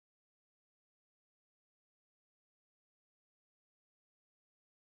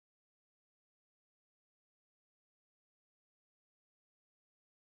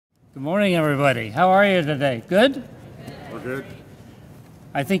Good morning, everybody. How are you today? Good? We're good.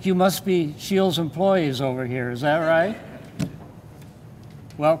 I think you must be Scheels employees over here. Is that right?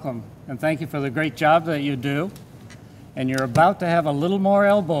 Welcome, and thank you for the great job that you do. And you're about to have a little more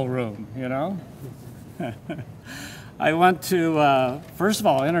elbow room, you know? I want to, first of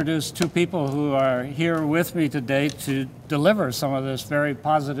all, introduce two people who are here with me today to deliver some of this very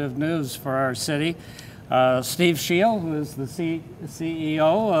positive news for our city. Steve Scheels, who is the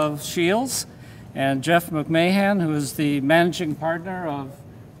CEO of Scheels, and Jeff McMahon, who is the managing partner of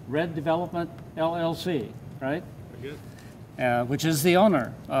Red Development LLC, right? Very good. Which is the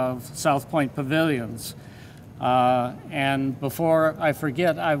owner of Southpointe Pavilions. And before I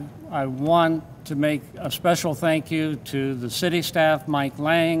forget, I want to make a special thank you to the city staff, Mike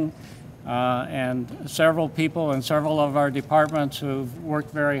Lang, and several people in several of our departments who've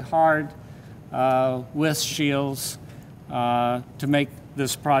worked very hard with Scheels to make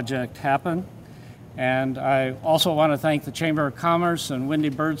this project happen. And I also want to thank the Chamber of Commerce and Wendy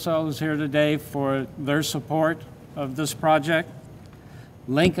Birdsall, who's here today, for their support of this project.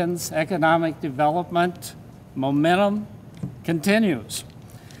 Lincoln's economic development momentum continues.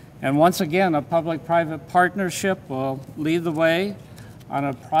 And once again, a public-private partnership will lead the way on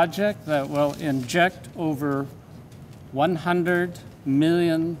a project that will inject over $100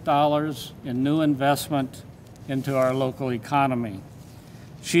 million in new investment into our local economy.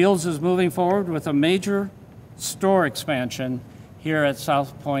 Scheels is moving forward with a major store expansion here at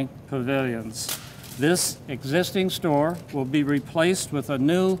Southpointe Pavilions. This existing store will be replaced with a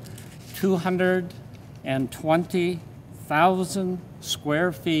new 220,000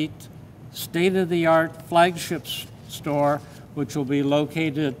 square feet state-of-the-art flagship store, which will be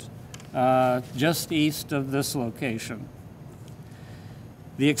located just east of this location.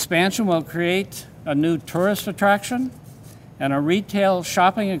 The expansion will create a new tourist attraction and a retail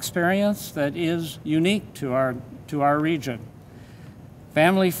shopping experience that is unique to our region.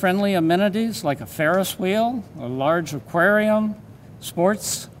 Family-friendly amenities like a Ferris wheel, a large aquarium,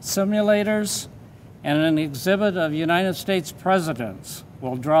 sports simulators, and an exhibit of United States presidents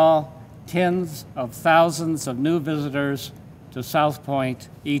will draw tens of thousands of new visitors to Southpointe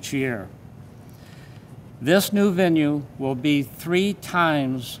each year. This new venue will be 3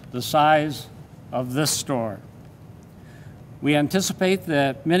 times the size of this store. We anticipate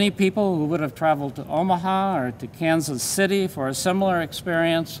that many people who would have traveled to Omaha or to Kansas City for a similar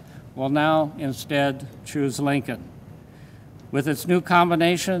experience will now instead choose Lincoln. With its new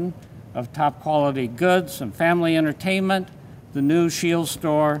combination of top quality goods and family entertainment, the new Scheels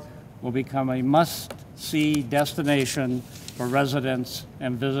store will become a must-see destination for residents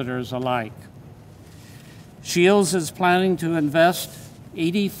and visitors alike. Scheels is planning to invest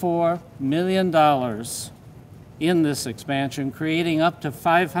 $84 million in this expansion, creating up to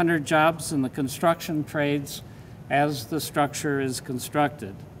 500 jobs in the construction trades as the structure is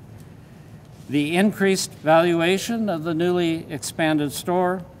constructed. The increased valuation of the newly expanded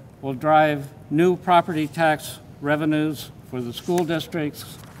store will drive new property tax revenues for the school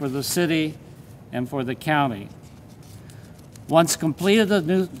districts, for the city, and for the county. Once completed,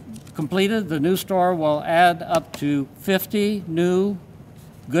 the new store will add up to 50 new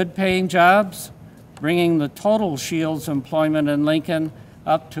good-paying jobs, bringing the total Scheels employment in Lincoln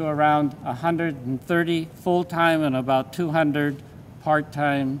up to around 130 full-time and about 200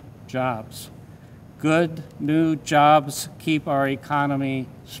 part-time jobs. Good new jobs keep our economy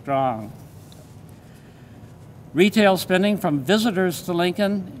strong. Retail spending from visitors to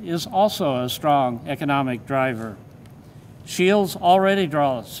Lincoln is also a strong economic driver. Scheels already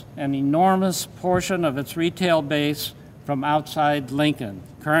draws an enormous portion of its retail base from outside Lincoln.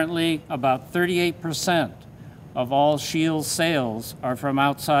 Currently, about 38% of all Scheels sales are from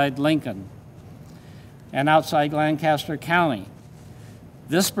outside Lincoln and outside Lancaster County.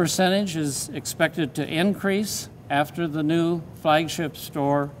 This percentage is expected to increase after the new flagship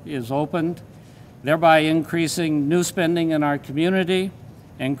store is opened, thereby increasing new spending in our community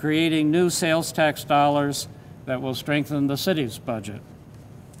and creating new sales tax dollars that will strengthen the city's budget.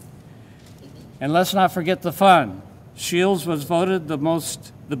 And let's not forget the fun. Scheels was voted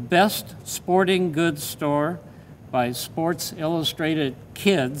the best sporting goods store by Sports Illustrated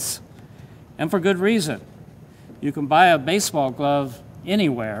Kids, and for good reason. You can buy a baseball glove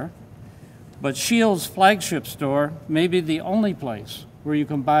anywhere, but Scheels' flagship store may be the only place where you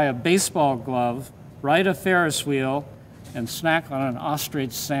can buy a baseball glove, ride a Ferris wheel, and snack on an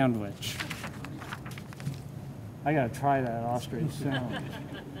ostrich sandwich. I gotta try that ostrich sandwich.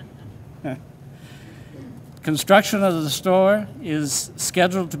 Construction of the store is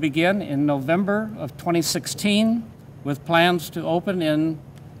scheduled to begin in November of 2016, with plans to open in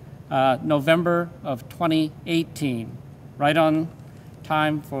November of 2018, right on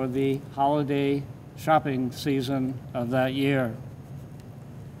time for the holiday shopping season of that year.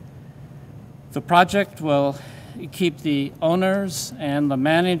 The project will keep the owners and the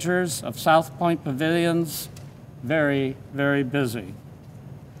managers of Southpointe Pavilions very, very busy.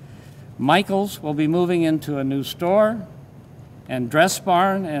 Michael's will be moving into a new store, and Dress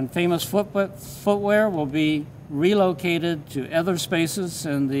Barn and Famous Footwear will be relocated to other spaces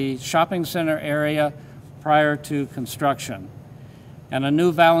in the shopping center area prior to construction. And a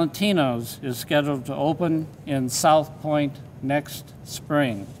new Valentino's is scheduled to open in Southpointe next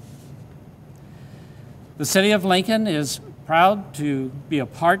spring. The City of Lincoln is proud to be a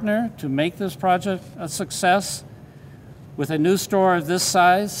partner to make this project a success. With a new store of this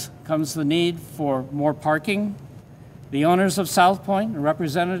size comes the need for more parking. The owners of Southpointe and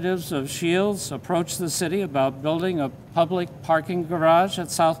representatives of Scheels approached the city about building a public parking garage at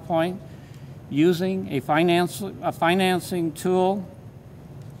Southpointe using a financing tool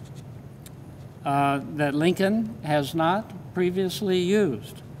that Lincoln has not previously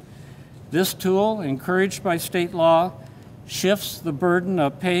used. This tool, encouraged by state law, shifts the burden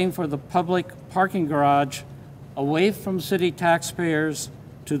of paying for the public parking garage away from city taxpayers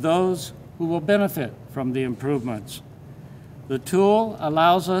to those who will benefit from the improvements. The tool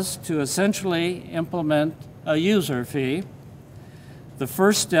allows us to essentially implement a user fee. The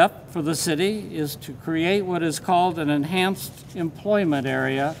first step for the city is to create what is called an enhanced employment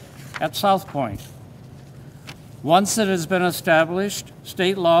area at Southpointe. Once it has been established,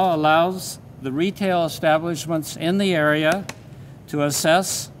 state law allows the retail establishments in the area to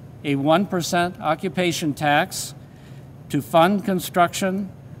assess a 1% occupation tax to fund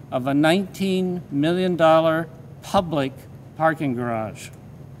construction of a $19 million public parking garage.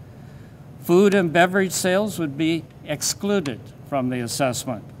 Food and beverage sales would be excluded from the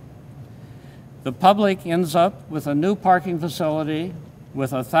assessment. The public ends up with a new parking facility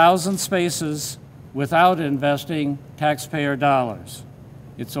with 1,000 spaces without investing taxpayer dollars.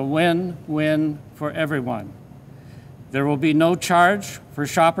 It's a win-win for everyone. There will be no charge for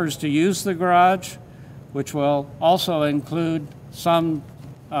shoppers to use the garage, which will also include some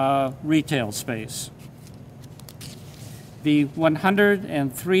retail space. The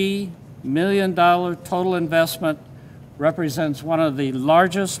 $103 million total investment represents one of the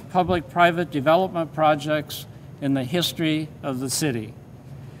largest public-private development projects in the history of the city.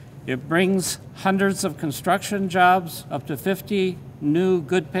 It brings hundreds of construction jobs, up to 50 new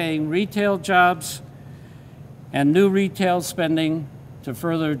good-paying retail jobs, and new retail spending to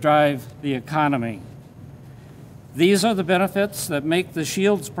further drive the economy. These are the benefits that make the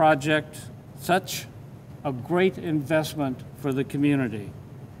Scheels project such a great investment for the community.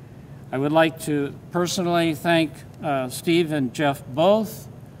 I would like to personally thank Steve and Jeff both.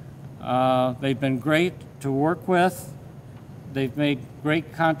 They've been great to work with. They've made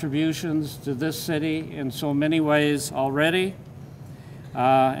great contributions to this city in so many ways already.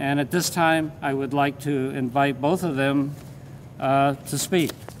 And at this time, I would like to invite both of them to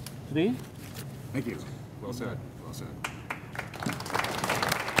speak. Steve? Thank you. Well said. Well said.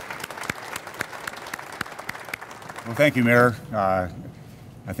 Well, thank you, Mayor. I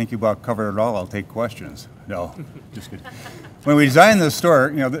think you about covered it all. I'll take questions. No, just kidding. When we designed this store,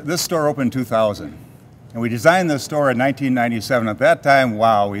 you know, this store opened in 2000. And we designed this store in 1997. At that time,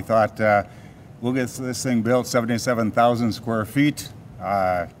 wow, we thought we'll get this thing built, 77,000 square feet.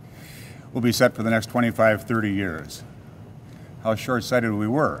 We'll be set for the next 25, 30 years. How short-sighted we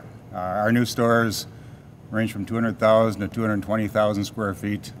were. Our new stores range from 200,000 to 220,000 square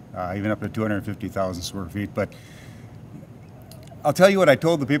feet, even up to 250,000 square feet. But I'll tell you what I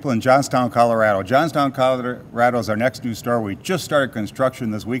told the people in Johnstown, Colorado. Johnstown, Colorado is our next new store. We just started construction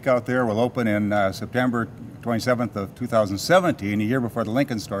this week out there. We'll open in September 27th of 2017, a year before the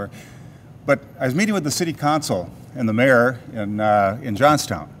Lincoln store. But I was meeting with the city council and the mayor in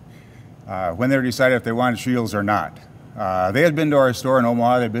Johnstown when they decided if they wanted Scheels or not. They had been to our store in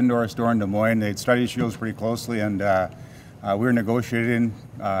Omaha. They'd been to our store in Des Moines. They'd studied Scheels pretty closely, and we were negotiating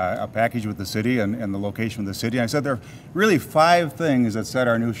a package with the city and the location of the city. And I said there are really 5 things that set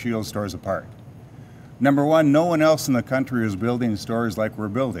our new Scheels stores apart. Number one, no one else in the country is building stores like we're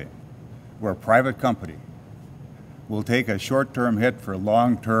building. We're a private company. We'll take a short-term hit for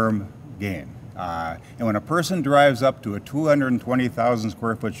long-term gain. And when a person drives up to a 220,000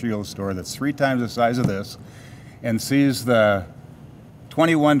 square foot Scheels store that's 3 times the size of this and sees the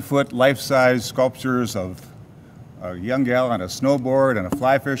 21-foot life-size sculptures of a young gal on a snowboard and a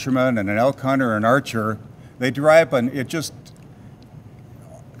fly fisherman and an elk hunter and an archer, they drive and it just,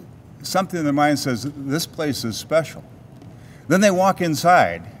 something in their mind says, this place is special. Then they walk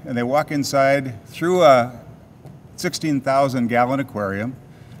inside, and they walk inside through a 16,000-gallon aquarium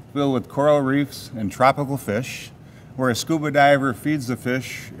filled with coral reefs and tropical fish, where a scuba diver feeds the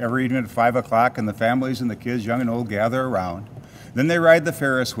fish every evening at 5 o'clock, and the families and the kids, young and old, gather around. Then they ride the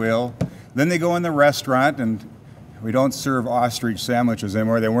Ferris wheel. Then they go in the restaurant, and we don't serve ostrich sandwiches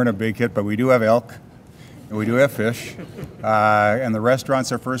anymore. They weren't a big hit, but we do have elk, and we do have fish. And the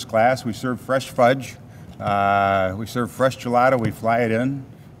restaurants are first class. We serve fresh fudge. We serve fresh gelato. We fly it in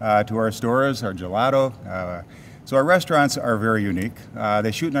to our stores, our gelato. So our restaurants are very unique.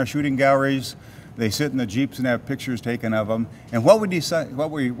 They shoot in our shooting galleries. They sit in the Jeeps and have pictures taken of them. And what we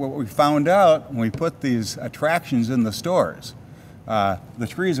found out when we put these attractions in the stores, the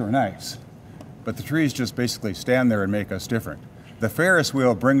trees are nice, but the trees just basically stand there and make us different. The Ferris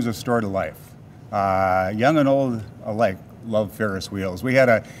wheel brings a store to life. Young and old alike love Ferris wheels. We had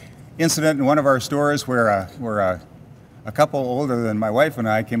an incident in one of our stores where a couple older than my wife and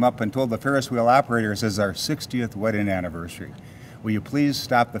I came up and told the Ferris wheel operator, it says, our 60th wedding anniversary. Will you please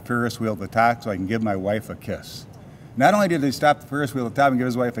stop the Ferris wheel at the top so I can give my wife a kiss? Not only did he stop the Ferris wheel at the top and give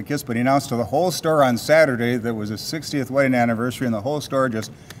his wife a kiss, but he announced to the whole store on Saturday that it was his 60th wedding anniversary, and the whole store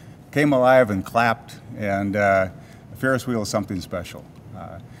just came alive and clapped, and the Ferris wheel is something special.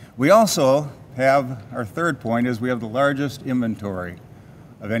 We also have, our third point is we have the largest inventory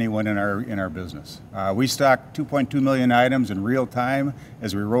of anyone in our business. We stock 2.2 million items in real time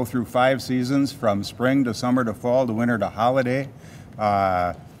as we roll through 5 seasons, from spring to summer to fall to winter to holiday.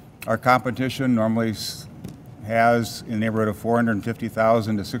 Our competition normally has in the neighborhood of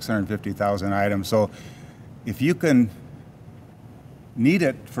 450,000 to 650,000 items. So if you can need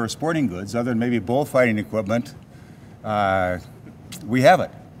it for sporting goods, other than maybe bullfighting equipment, we have it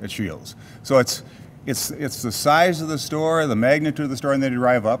at Scheels. So it's the size of the store, the magnitude of the store, and then you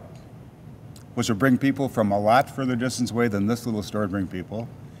drive up, which will bring people from a lot further distance away than this little store would bring people.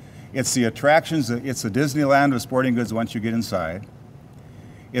 It's the attractions, it's the Disneyland of sporting goods once you get inside.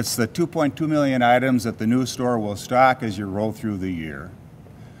 It's the 2.2 million items that the new store will stock as you roll through the year.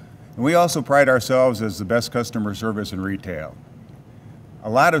 And we also pride ourselves as the best customer service in retail. A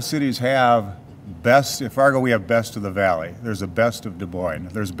lot of cities have best, at Fargo we have best of the Valley. There's a best of Des Moines.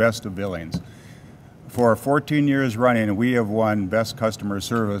 There's best of Billings. For 14 years running, we have won best customer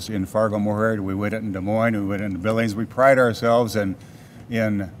service in Fargo-Moorhead. We win it in Des Moines, we win it in Billings. We pride ourselves in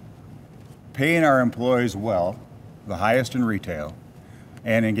paying our employees well, the highest in retail,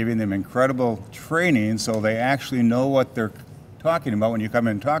 and in giving them incredible training so they actually know what they're talking about when you come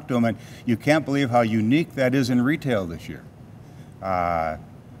in and talk to them. And you can't believe how unique that is in retail this year. And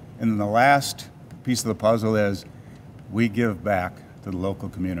then the last piece of the puzzle is we give back to the local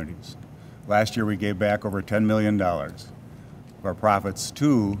communities. Last year we gave back over $10 million of our profits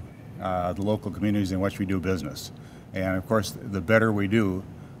to the local communities in which we do business. And of course, the better we do,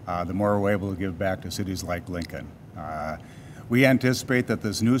 the more we're able to give back to cities like Lincoln. We anticipate that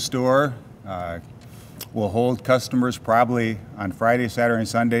this new store will hold customers probably on Friday, Saturday, and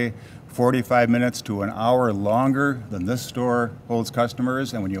Sunday 45 minutes to an hour longer than this store holds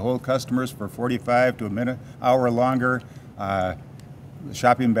customers. And when you hold customers for 45 to an hour longer, the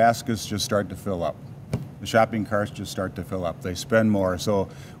shopping baskets just start to fill up. The shopping carts just start to fill up. They spend more. So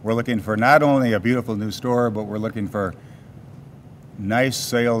we're looking for not only a beautiful new store, but we're looking for nice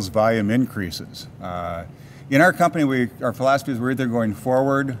sales volume increases. In our company, our philosophy is we're either going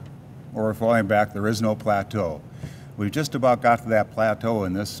forward or we're falling back. There is no plateau. We've just about got to that plateau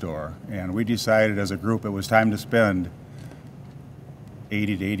in this store, and we decided as a group it was time to spend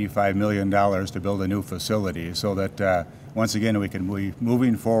 $80 to $85 million to build a new facility so that once again we can be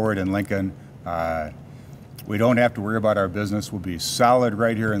moving forward in Lincoln. We don't have to worry about our business. We'll be solid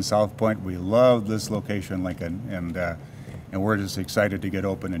right here in Southpointe. We love this location in Lincoln, and we're just excited to get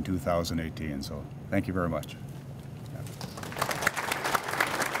open in 2018. So thank you very much.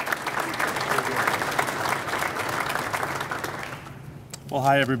 Well,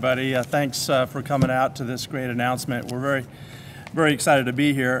 hi everybody. Thanks for coming out to this great announcement. We're very, very excited to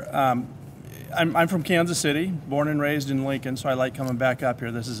be here. I'm from Kansas City, born and raised in Lincoln, so I like coming back up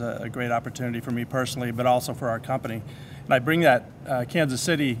here. This is a great opportunity for me personally, but also for our company. And I bring that Kansas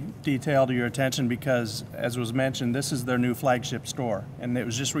City detail to your attention because, as was mentioned, this is their new flagship store, and it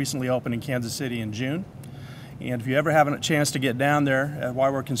was just recently opened in Kansas City in June. And if you ever have a chance to get down there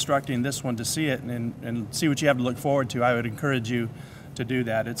while we're constructing this one to see it and see what you have to look forward to, I would encourage you to do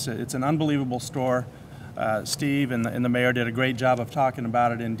that. It's an unbelievable store. Steve and the mayor did a great job of talking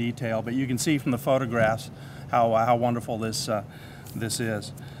about it in detail, but you can see from the photographs how wonderful this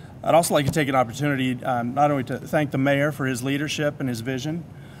is. I'd also like to take an opportunity not only to thank the mayor for his leadership and his vision,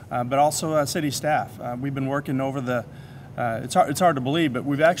 but also city staff. We've been working over the it's hard to believe, but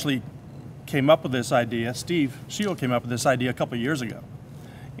we've actually came up with this idea. Steve Scheels came up with this idea a couple of years ago.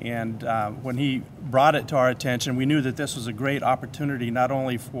 And when he brought it to our attention, we knew that this was a great opportunity not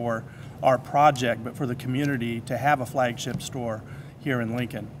only for our project, but for the community to have a flagship store here in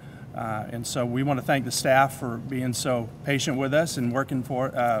Lincoln. And so we want to thank the staff for being so patient with us and working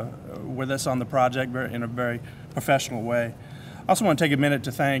with us on the project in a very professional way. I also want to take a minute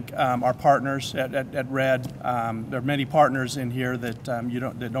to thank our partners at RED. There are many partners in here that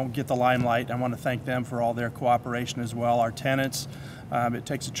that don't get the limelight. I want to thank them for all their cooperation as well. Our tenants, it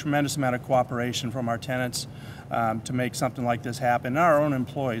takes a tremendous amount of cooperation from our tenants to make something like this happen. And our own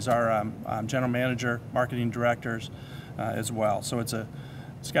employees, our general manager, marketing directors as well. So it's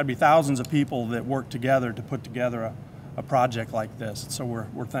got to be thousands of people that work together to put together a project like this. So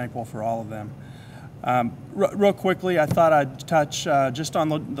we're thankful for all of them. Real quickly, I thought I'd touch just on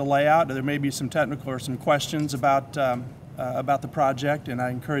the layout. There may be some technical or some questions about the project, and I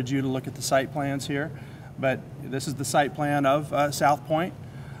encourage you to look at the site plans here. But this is the site plan of Southpointe,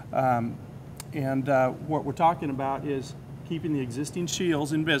 and what we're talking about is keeping the existing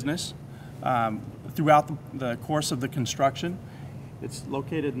Scheels in business throughout the course of the construction. It's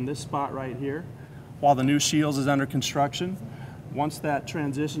located in this spot right here, while the new Scheels is under construction. Once that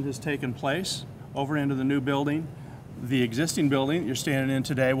transition has taken place over into the new building, the existing building that you're standing in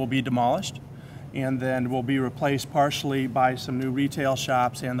today will be demolished and then will be replaced partially by some new retail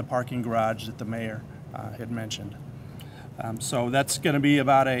shops and the parking garage that the mayor had mentioned. So that's going to be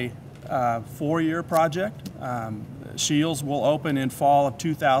about a 4-year project. Scheels will open in fall of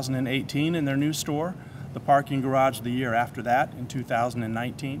 2018 in their new store, the parking garage the year after that in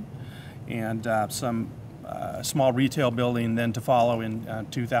 2019, and some small retail building then to follow in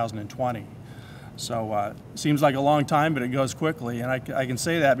 2020. So seems like a long time, but it goes quickly. And I can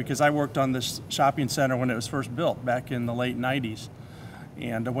say that because I worked on this shopping center when it was first built back in the late 90s,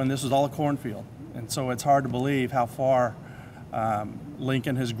 and when this was all a cornfield. And so it's hard to believe how far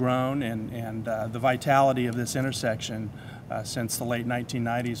Lincoln has grown and the vitality of this intersection since the late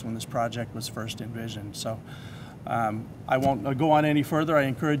 1990s when this project was first envisioned. So I won't go on any further. I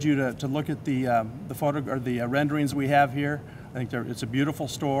encourage you to look at the photo or the renderings we have here. I think it's a beautiful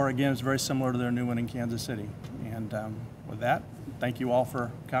store. Again, it's very similar to their new one in Kansas City. And with that, thank you all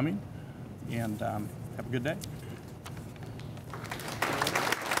for coming, and have a good day.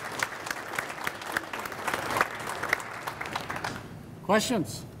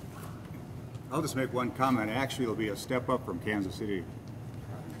 Questions? I'll just make one comment. Actually, it'll be a step up from Kansas City.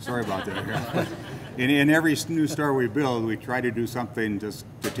 Sorry about that. In every new store we build, we try to do something just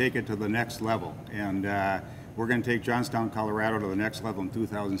to take it to the next level. And we're going to take Johnstown, Colorado to the next level in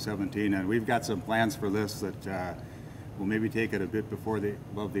 2017, and we've got some plans for this that will maybe take it a bit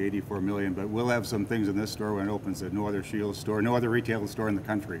above the 84 million, but we'll have some things in this store when it opens that no other Scheels store, no other retail store in the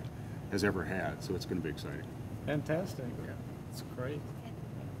country has ever had, so it's going to be exciting. Fantastic. Yeah. That's great. And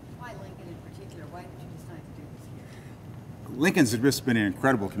why Lincoln in particular? Why did you decide to do this here? Lincoln's just been an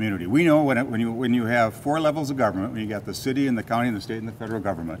incredible community. We know when you have 4 levels of government, when you got the city and the county and the state and the federal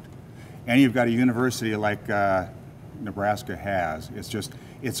government, and you've got a university like Nebraska has,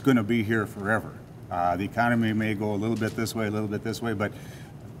 it's going to be here forever. The economy may go a little bit this way, a little bit this way, but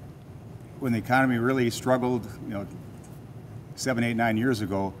when the economy really struggled, 7, 8, 9 years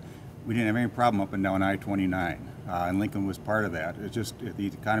ago, we didn't have any problem up and down I-29, and Lincoln was part of that. It's just the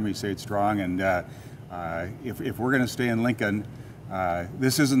economy stayed strong, and if we're going to stay in Lincoln,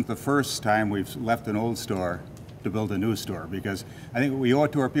 this isn't the first time we've left an old store to build a new store, because I think we owe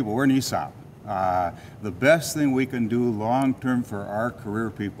it to our people. We're an ESOP. The best thing we can do long-term for our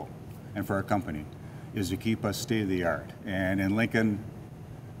career people and for our company is to keep us state-of-the-art. And in Lincoln,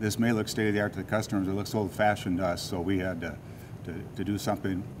 this may look state-of-the-art to the customers, it looks old-fashioned to us, so we had to do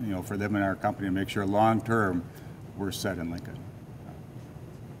something for them and our company to make sure long-term we're set in Lincoln.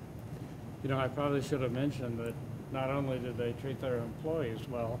 I probably should have mentioned that not only did they treat their employees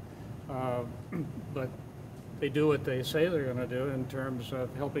well, but they do what they say they're going to do in terms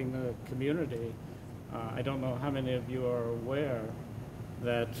of helping the community. I don't know how many of you are aware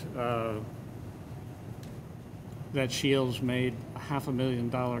that that Scheels made a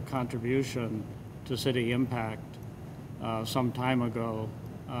 $500,000 contribution to City Impact some time ago.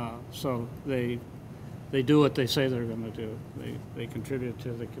 So they do what they say they're going to do. They contribute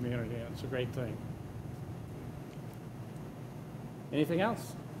to the community, and it's a great thing. Anything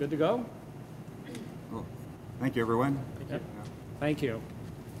else? Good to go? Well, thank you, everyone. Yep. Thank you.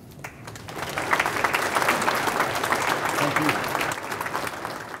 Thank you.